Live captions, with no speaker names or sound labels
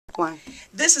one.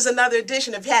 This is another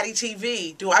edition of Patty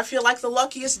TV. Do I feel like the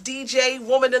luckiest DJ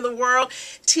woman in the world?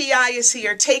 T.I. is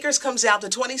here. Takers comes out the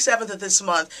 27th of this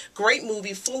month. Great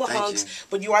movie, full of hunks,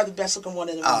 but you are the best looking one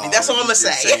in the movie. That's all I'm going to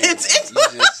say. You just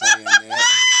saying that.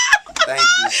 Thank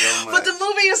you so much. But the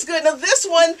movie is good. Now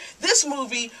this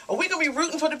movie, are we going to be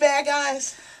rooting for the bad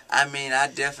guys? I mean, I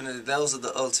definitely, those are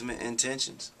the ultimate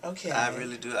intentions. Okay. I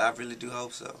really do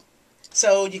hope so.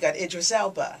 So you got Idris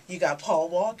Elba, you got Paul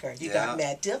Walker, you got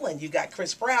Matt Dillon, you got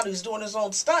Chris Brown, who's doing his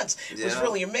own stunts. It was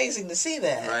really amazing to see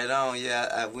that. Right on,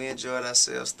 yeah. We enjoyed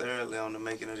ourselves thoroughly on the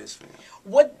making of this film.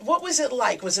 What was it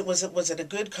like? Was it a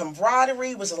good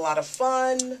camaraderie? Was it a lot of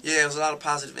fun? Yeah, it was a lot of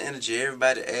positive energy.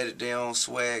 Everybody added their own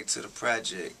swag to the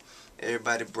project.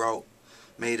 Everybody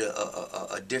made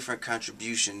a different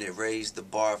contribution that raised the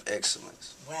bar of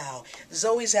excellence. Wow.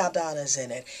 Zoe Saldana's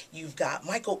in it. You've got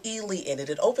Michael Ealy in it.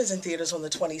 It opens in theaters on the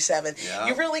 27th. Yeah.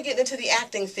 You're really getting into the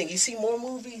acting thing. You see more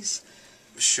movies?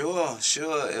 Sure.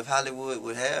 If Hollywood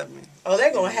would have me. Oh,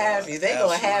 they're going to have you. They're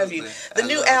going to have you. The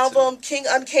new album, King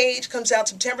Uncaged, comes out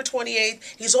September 28th.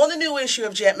 He's on the new issue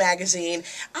of Jet Magazine.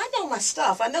 I know my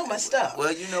stuff. Well,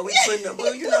 we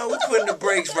putting the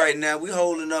brakes right now. We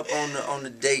holding up on the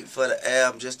date for the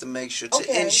album just to make sure,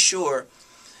 to ensure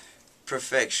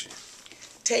perfection.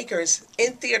 Takers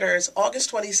in theaters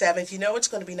August 27th. You know it's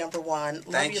going to be #1.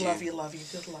 Thank you. Love you.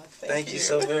 Good luck. Thank you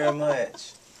so very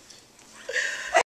much.